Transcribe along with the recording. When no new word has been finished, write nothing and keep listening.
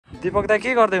दीपक दा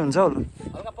के गर्दै हुन्छ होला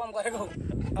हल्का पम्प गरेको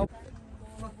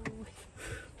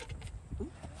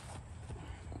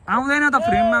आउँदैन त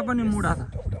फ्रेममा पनि मुडा त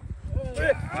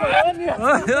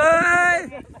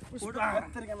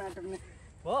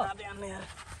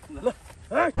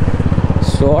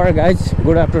सो गाइज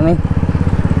गुड आफ्टरनुन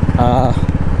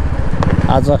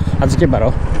आज के बार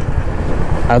हो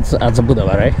आज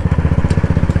बुधबार है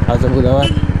आज बुधबार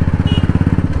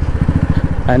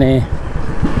अनि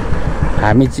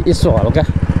हामी चाहिँ यसो हल्का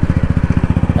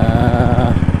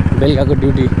बेलुकाको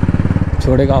ड्युटी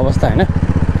छोडेको अवस्था होइन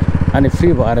अनि फ्री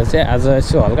भएर चाहिँ आज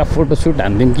यसो हल्का फोटोसुट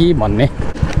हान्दिउँ कि भन्ने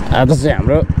आज चाहिँ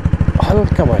हाम्रो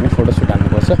हल्का भयो भने फोटोसुट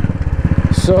हान्नुपर्छ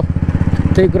सो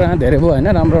त्यही कुरामा धेरै भयो होइन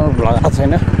राम्रो राम्रो भ्लग आएको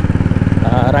छैन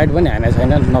राइड पनि हानेको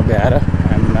छैन नभ्याएर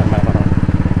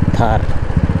थार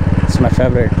इट्स माई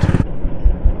फेभरेट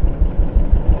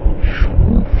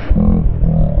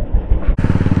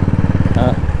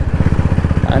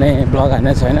अनि भ्लग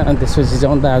हानेको छैन अनि त्यसपछि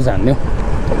चाहिँ त आज हान्दिउँ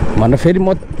भनेर फेरि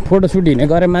म फोटोसुट हिँड्ने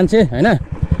गरेँ मान्छे होइन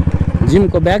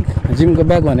जिमको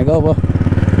ब्याग भनेको अब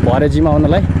भरे जिम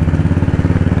आउनलाई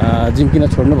जिम किन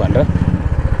छोड्नु भनेर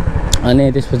अनि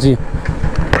त्यसपछि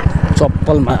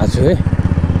चप्पलमा आएको छु है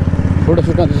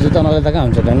फोटोसुटमा त जुत्ता नलाइ त कहाँ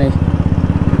हुन्छ त नै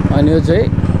अनि यो चाहिँ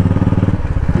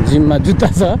जिममा जुत्ता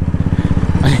छ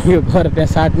अनि यो गएर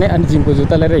त्यहाँ साट्ने अनि जिमको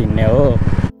जुत्ता लिएर हिँड्ने हो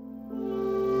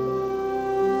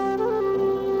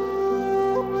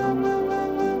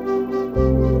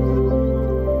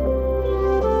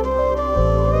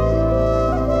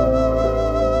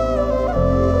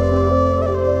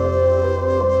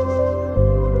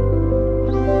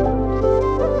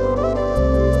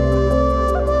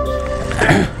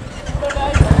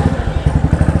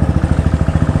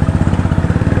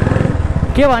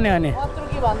के भन्यो भने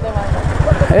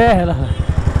ए ल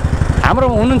हाम्रो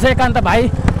हुनुहुन्छ एकान्त भाइ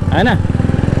होइन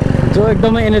जो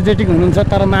एकदमै एनर्जेटिक हुनुहुन्छ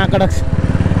तर महाकडक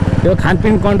यो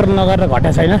खानपिन कन्ट्रोल नगरेर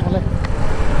घटेको छैन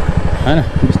होइन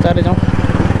बिस्तारै जाउँ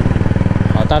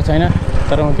हतार छैन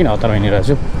तर म किन हतार भइरहेको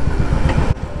छु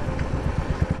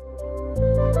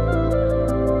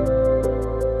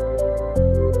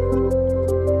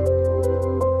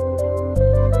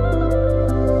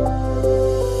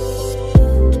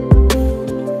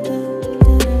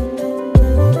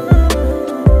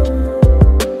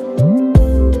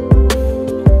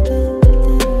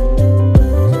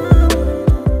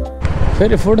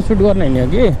फेरि फोटोसुट गर्न हिँड्यो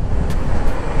कि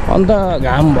अन्त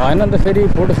घाम भएन नि त फेरि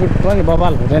फोटोसुट पनि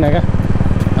बवाल हुँदैन क्या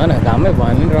होइन घामै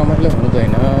भयो भने रमाइलो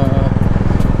हुँदैन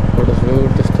फोटोसुट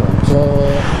त्यस्तो हुन्छ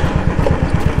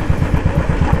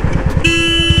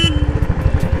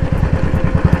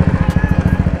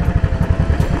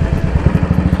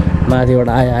माथिबाट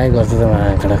आए गर्छ त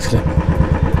महाकडक्सले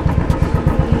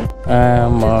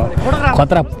म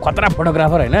खतरा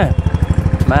फोटोग्राफर होइन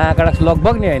महाकडक्स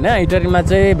लगभग नि होइन इटरीमा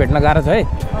चाहिँ भेट्न गाह्रो छ है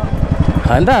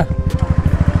होइन त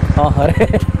अरे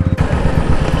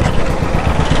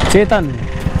चेतन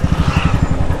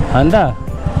होइन त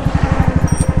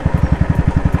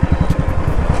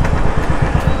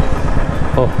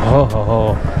हो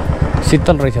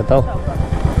शीतल रहेछ त हौ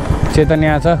चेतन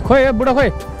यहाँ छ खोइ ए बुढो खोइ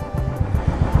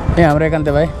ए हाम्रो एकान्त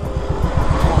भाइ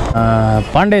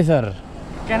पाण्डे सर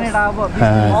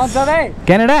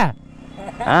क्यानाडा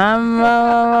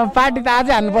पार्टी त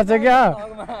आजै हान्नुपर्छ क्या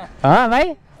भाइ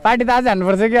पार्टी त आजै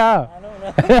हान्नुपर्छ क्या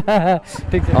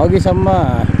ठिक छ अघिसम्म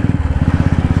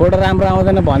फोटो राम्रो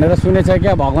आउँदैन भनेर सुनेछ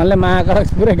क्या भगवान्ले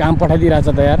महाकडक पुरै घाम पठाइदिइरहेछ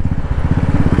त यार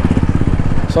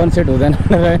सनसेट हुँदैन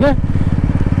होइन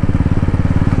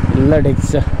ल ठिक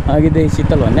छ अघिदेखि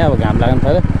शीतल भन्ने अब घाम लाग्नु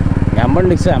थाल्यो घाम पनि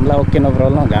ठिक छ हामीलाई ओके नो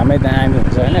प्रब्लम घामै दामी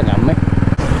हुन्छ होइन घाममै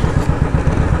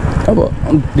अब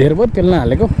धेरै बहुत तेल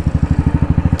नहालेको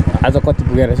आज कति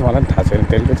पुगेर रहेछ मलाई पनि थाहा छैन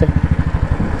तेलको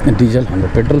चाहिँ डिजल हाम्रो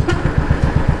पेट्रोल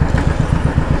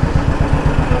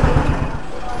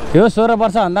यो 16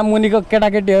 वर्षभन्दा मुनिको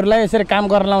केटाकेटीहरूलाई यसरी काम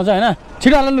गर्न लाउँछ होइन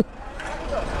छिटो हाल लु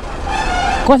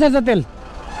कसरी छ तेल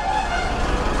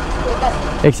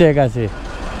 181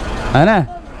 होइन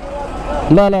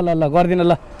ल ल ल ल गरिदिनु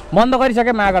ल बन्द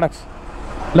गरिसकेँ महाकडक्स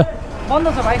ल बन्द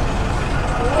छ भाइ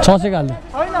 600 हाल्नु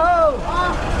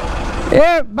ए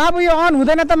बाबु यो अन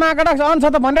हुँदैन त महाकडक्स अन छ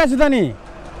त भनिरहेको छु त नि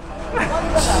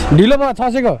ढिलो भयो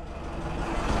 600 को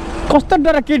कस्तो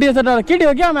डर केटी छ डर केटी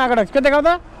हो क्या महाकडक्स के देखाउ त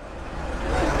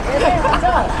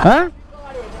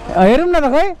हेरौँ न त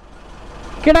खोइ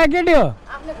केटा केटी हो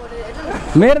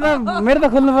मेरो त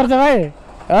खोल्नुपर्छ भाइ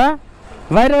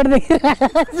बाहिरबाट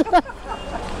देखिरहेको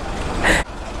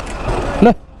ल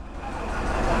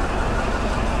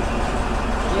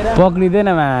पक्रिँदैन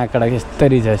महाकडक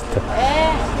यस्तरी छ यस्तो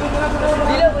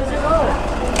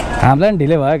हामीलाई पनि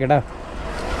ढिलै भयो केटा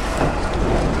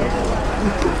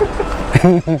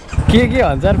के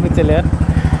भन्छ यार पुच्चेले यार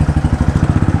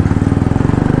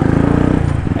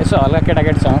यसो हल्का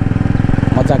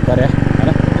केटाकेटीसँग मजाक गरे होइन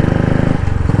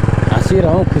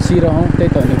हाँसिरहँ खुसी रहौँ त्यही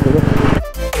त हो नि कुरो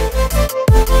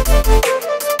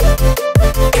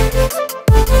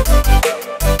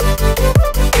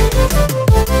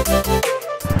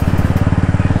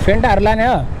फेन्टाहरू लाने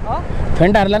हो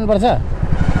फेन्टाहरू लानुपर्छ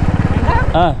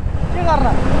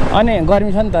अनि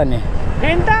गर्मी छ नि त अनि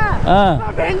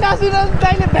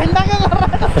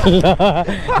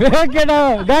केटा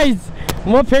गाइज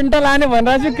म फेन्टा लाने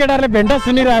भनिरहेको छु केटाहरूले भेन्टा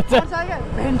सुनिरहेको छ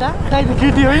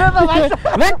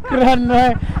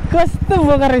कस्तो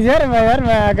बोका रहेछ यार यार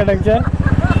माटक छ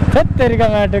थेत्तेरीका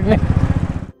माटकले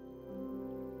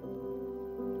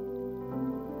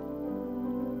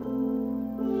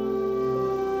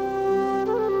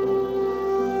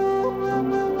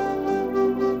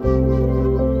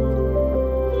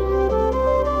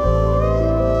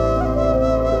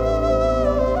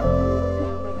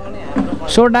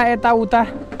सोडा यताउता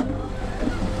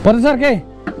पर्छ सर के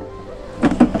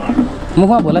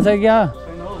मुखमा भोला छ क्या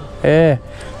ए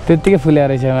त्यत्तिकै फुल्या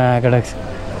रहेछ महाकडक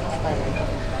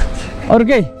अरू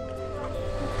केही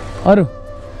अरू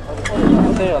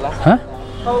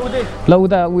ल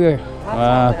उता उयो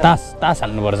तास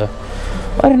हाल्नुपर्छ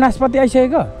अरे नास्पाती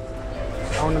आइसकेको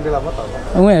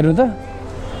उहाँहरू त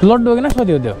लड्डु हो कि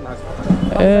नास्पाती हो त्यो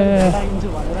ए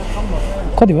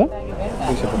कति भयो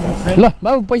ल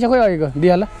बाबु पैसा खोइ अगेको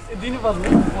दिइहाल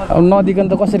अब नदिकन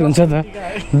त कसरी हुन्छ त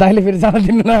दाइले फेरि जान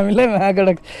दिनु न हामीलाई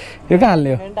महाकडक यो कहाँ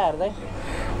हाल्ने हो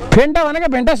फेन्टा भनेको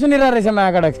भेन्टा सुनिरहेको रहेछ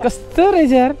महाकडक कस्तो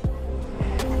रहेछ यार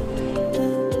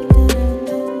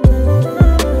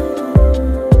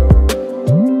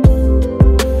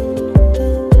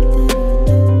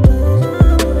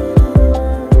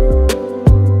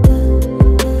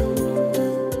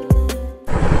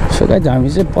हामी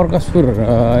चाहिँ प्रकाशपुर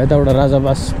यताबाट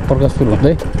राजाबास प्रकाशपुर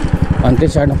हुँदै अनि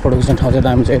त्यस साइडमा फोटो खिच्ने ठाउँ चाहिँ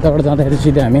हामी चाहिँ यताबाट जाँदाखेरि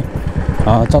सिधै हामी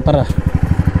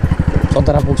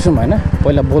चतरा पुग्छौँ होइन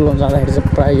पहिला बोलबम जाँदाखेरि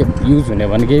चाहिँ प्रायः युज हुने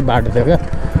भने केही बाटो थियो क्या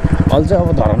अहिले चाहिँ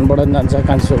अब धरानबाट पनि जान्छ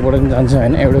कान्छी चौकबाट पनि जान्छ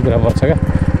होइन एउटै कुरा पर्छ क्या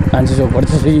कान्छी चौकबाट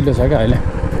चाहिँ सजिलो छ क्या अहिले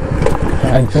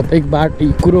प्रत्येक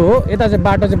बाटो कुरो हो यता चाहिँ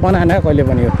बाटो चाहिँ बनाएन कहिले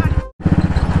पनि यो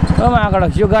आँकडा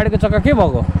यो गाडीको चक्का के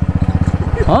भएको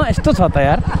यस्तो छ त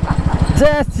यार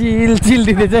चिल चिल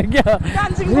दिँदैछ क्या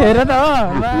हेर त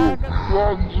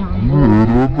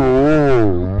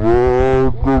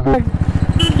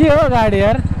के हो गाडी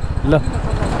यार ल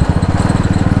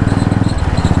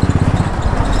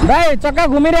भाइ चक्का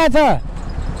घुमिरहेछ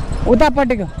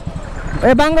उतापट्टिको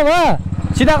ए बाङ्गो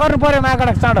भयो सिधा गर्नु पऱ्यो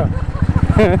माकडक चाँडो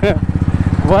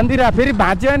भनिदिएर फेरि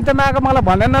भाँच्यो भने त माको मलाई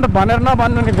भनेर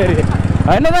नभन्नु नि फेरि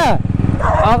होइन त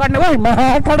अगाडि ओ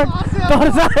माकडक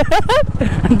पर्छ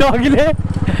डगीले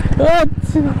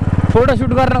फोटो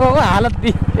सुट गर्न गएको हालत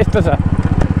यस्तो छ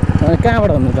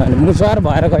कहाँबाट हुनु त अनि मुसहर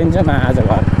भएर गइन्छ आज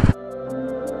घर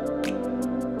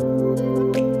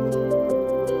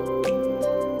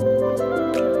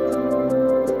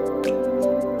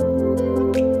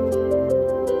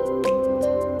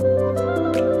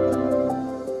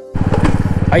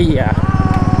अय्या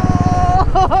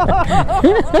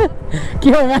के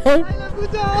हो भाइ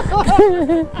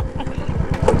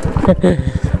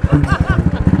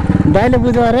दाइले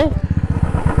बुझ्यो अरे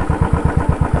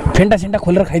फेन्टा सेन्टा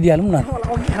खोलेर खाइदिइहालौँ न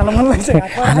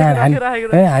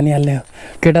हानिहाल्ने हो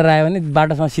केटाहरू आयो भने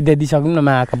बाटोसँग सिधै दिइसकौँ न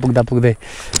महाका पुग्दा पुग्दै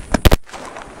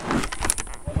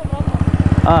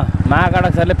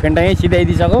महाकाडक सरले फेन्टा यहीँ सिधै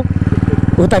दिइसकौ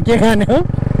उता के खाने हो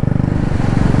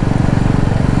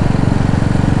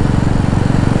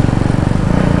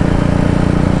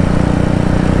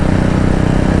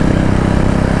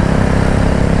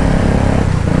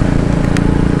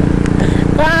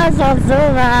सक्छौ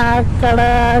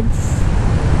महाकडक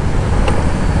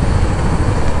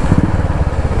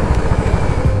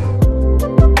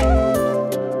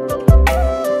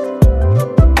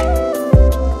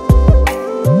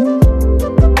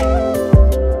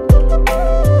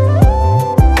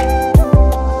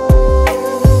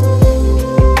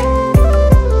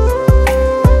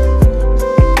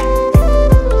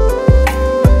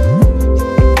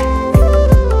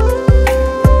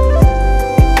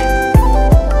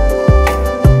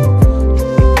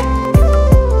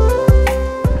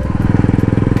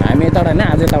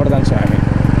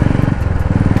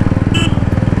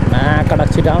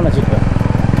छिटो आउन छिटो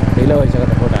ढिलो भइसक्यो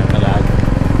त फोटो हान्नलाई आज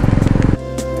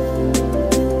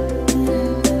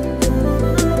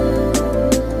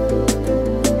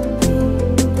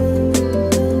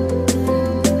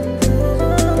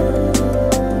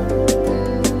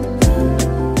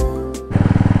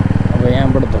अब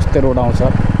यहाँबाट धस्ते रोड आउँछ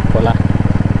खोला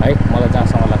है मलाई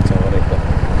जहाँसम्म लाग्छ गरेको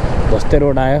बस्दै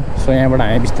रोड आयो सो यहाँबाट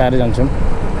हामी बिस्तारै जान्छौँ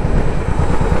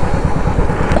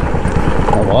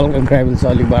अब हल्का ग्राभल छ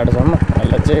अलिक बाटोसम्म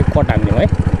अहिले चाहिँ कट हान्दिउँ है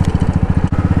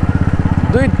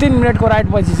 2-3 मिनटको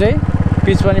राइडपछि चाहिँ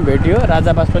पिच पनि भेटियो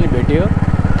राजाबास पनि भेटियो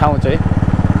ठाउँ चाहिँ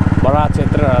बडा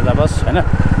क्षेत्र राजाबास होइन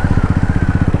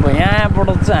अब यहाँबाट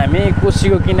चाहिँ हामी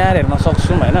कोशीको किनार हेर्न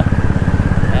सक्छौँ होइन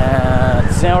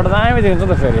त्यहाँबाट दामी देखिन्छ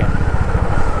त फेरि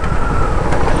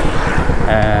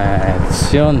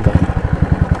स्यो नि त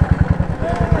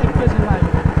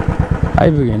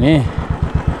आइपुग्यो नि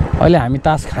अहिले हामी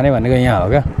तास खाने भनेको यहाँ हो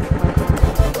क्या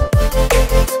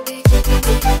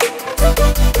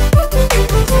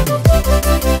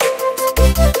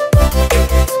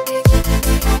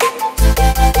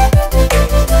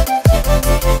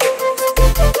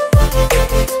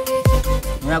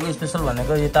यहाँको स्पेसल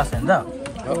भनेको यो तास होइन त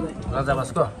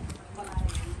राजाबासको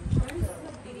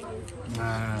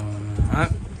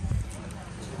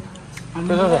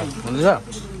हुँदैछ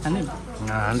हान्यो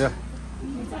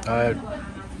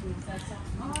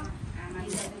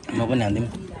म पनि हान्दिउँ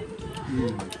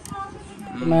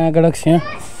गडक यहाँ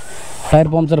टायर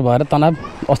पम्चर भएर तनाव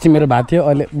अस्ति मेरो भएको थियो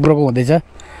अहिले ब्रोको हुँदैछ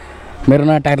मेरो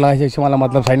नयाँ टायर लगाइसकेको छु मलाई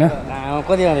मतलब छैन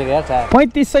कति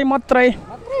 3500 मात्रै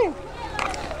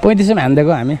 3500 मा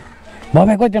हानिदिएको हामी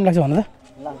भाइ कति टाइम लाग्छ भन्नु त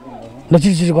ल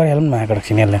छिटो गरिहालौँ न गडक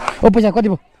सिनियरले ओ पैसा कति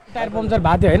भयो टायर पम्चर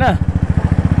भएको थियो होइन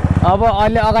अब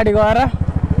अहिले अगाडि गएर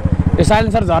यो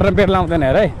साइलेन्सर झर्न पेट लाउँदैन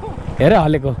हेर है हेर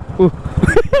हलेको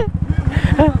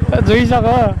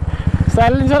जोइसक्यो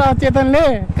साइलेन्सर चेतनले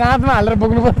काँधमा हालेर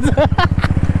बोक्नुपर्छ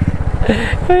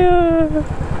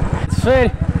फेरि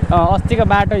अस्तिको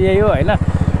बाटो यही हो होइन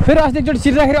फेरि अस्ति एकचोटि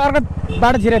छिर्दाखेरि अर्को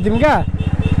बाटो छिरेको थियौँ क्या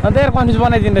अन्त यहाँ कन्फ्युज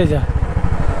बनाइदिनु रहेछ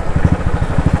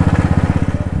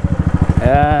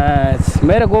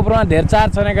मेरो गोप्रोमा धेर चार्ज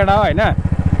छैन केटा हो होइन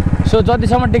सो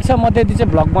जतिसम्म टिक्छ म त्यति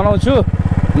चाहिँ भ्लग बनाउँछु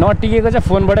नटिकेको चाहिँ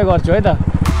फोनबाटै गर्छु है त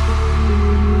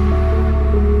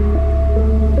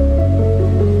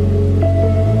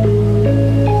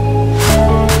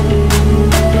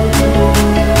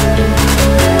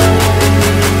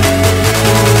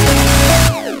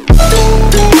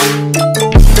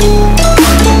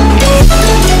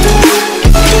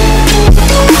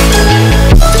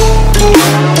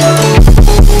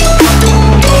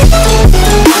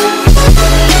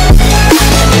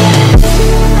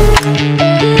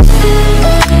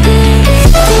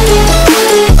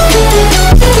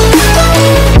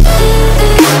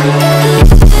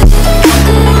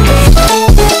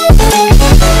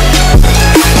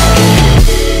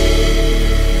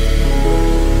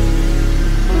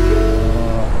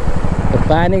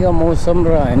पानीको मौसम र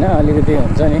होइन अलिकति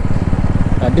हुन्छ नि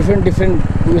डिफ्रेन्ट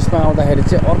उयसमा आउँदाखेरि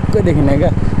चाहिँ अर्कै देखिने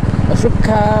क्या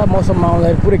सुक्खा मौसममा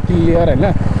आउँदाखेरि पुरै क्लियर होइन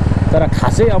तर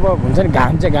खासै अब हुन्छ नि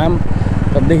घाम चाहिँ घाम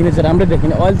देखिने चाहिँ राम्रै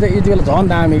देखिने अहिले चाहिँ यति बेला झन्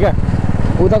दामी क्या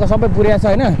उताको सबै पुर्याएको छ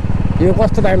होइन यो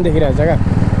कस्तो दामी देखिरहेको छ क्या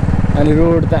अनि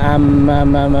रोड त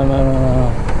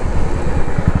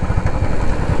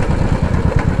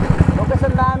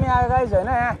लोकेसन दामी आयो गाइस होइन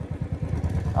यहाँ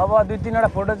अब 2-3 वटा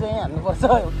फोटो चाहिँ यहीँ हान्नुपर्छ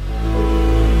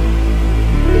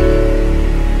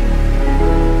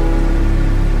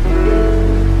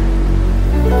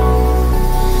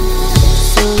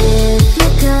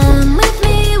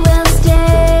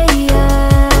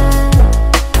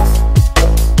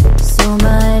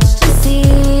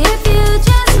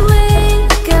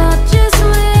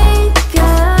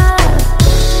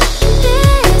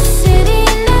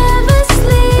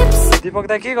दिपक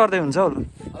दाइ के गर्दै हुन्छ होला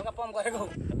हल्का पम्प गरेको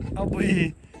अबुई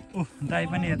दाइ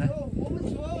पनि यता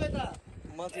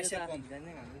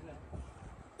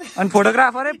अनि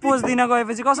फोटोग्राफरै पोज दिन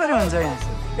गएपछि कसरी हुन्छ यहाँ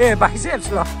ए बाइसेप्स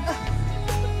ल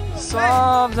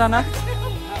सबजना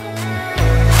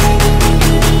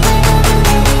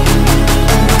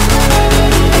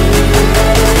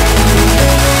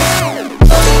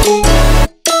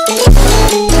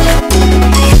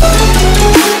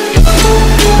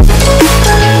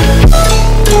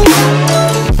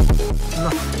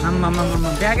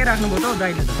ब्यागै राख्नुभयो त हौ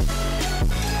दाइले त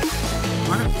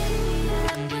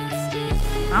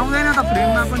आउँदैन त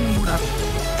फ्रेममा पनि मुडा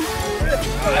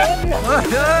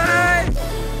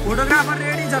फोटोग्राफर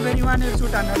रेडी छ फेरि उहाँनिर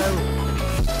सुट हान्नलाई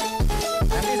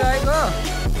हानिसकेको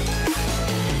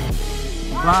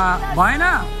भएन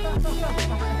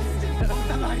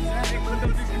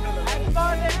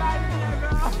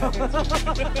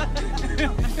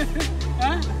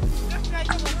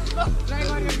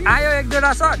आयो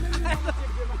 1-2 सट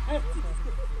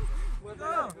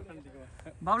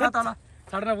बाउला तल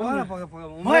छाड्न बोल्नु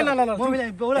ल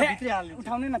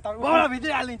उठाउने न तर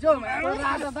भित्री हालिदिन्छु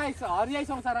रातो दाइ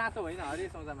हरियासँग रातो होइन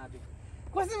हरियासँग माथि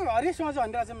कस्तो हरियासँग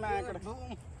भनिरहेको छ मायाको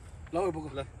ल बोक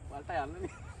ल पल्टाइ हाल्नु नि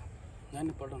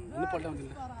नानी पल्टाउनु नि पल्टाउनु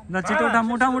ल छिटो उठाऊ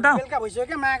उठाऊ उठाऊ बेलका भइसक्यो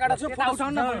के मायाबाट छु फोटो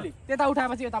उठाउनु न पहिले त्यता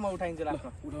उठाएपछि यतामा उठाइन्छ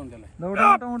लास्टमा उठाउनु त्यसलाई ल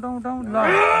उठाऊ उठाऊ उठाऊ उठाऊ ल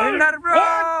बिल्डर ब्रो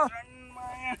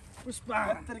पुष्पा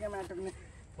तरिका माटक्ने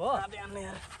हो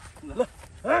ल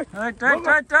हट हट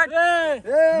हट हट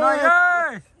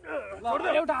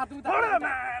ल एउटा हात उता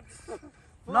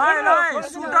ल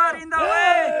सुटर इन द वे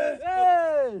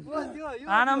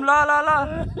आनम ल ल ल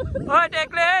ओइ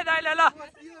टेक्ले दाइले ल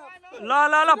ल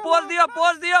ल ल पोज दियो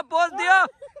पोज दियो पोज दियो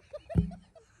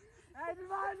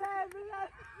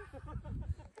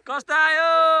कस्तो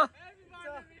आयो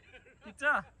ठिक छ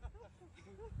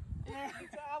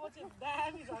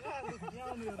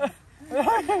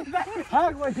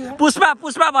पुष्पा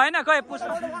पुष्पा भएन खै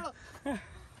पुष्पा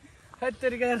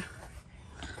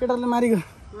केटाले मारिगयो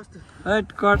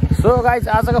हट कट सो गाइज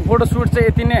आजको फोटो सुट चाहिँ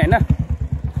यति नै होइन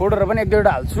फोटोहरू पनि एक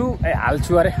दुईवटा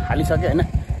हाल्छु अरे हालिसकेँ होइन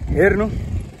हेर्नु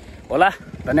होला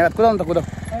धन्यवाद कुदाउनु त कुदाउ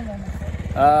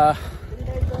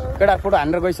केटा फोटो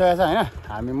हानेर गइसकेको छ होइन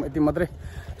हामी यति मात्रै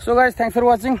so guys thanks for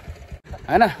watching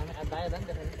होइन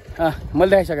मैले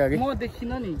देखाइसकेँ कि म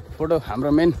देखिन नि फोटो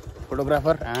हाम्रो मेन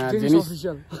फोटोग्राफर जेनिस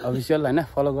अफिसियल होइन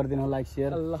फलो गरिदिनु लाइक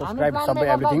सेयर सब्सक्राइब सबै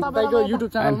एभ्रिथिङ तपाईँको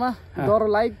युट्युब च्यानलमा दरो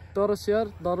लाइक दरो सेयर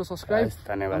दरो सब्सक्राइब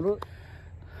धन्यवाद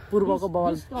पूर्वको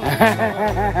बवाल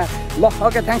ल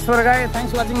okay thanks for guys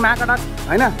thanks watching महाकाटक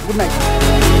होइन गुड नाइट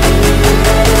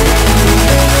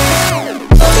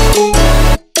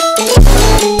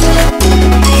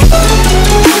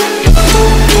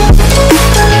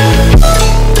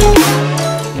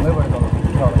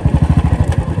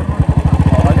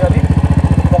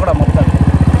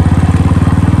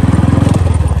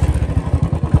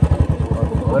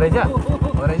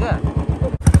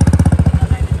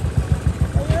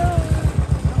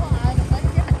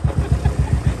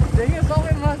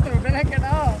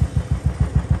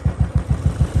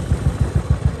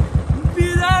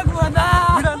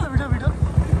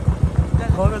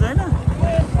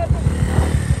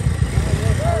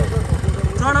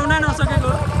चढाउनै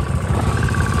नसकेको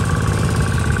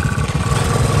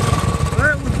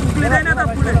उक्लिँदैन त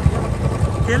पुलै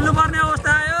खेल्नु पर्ने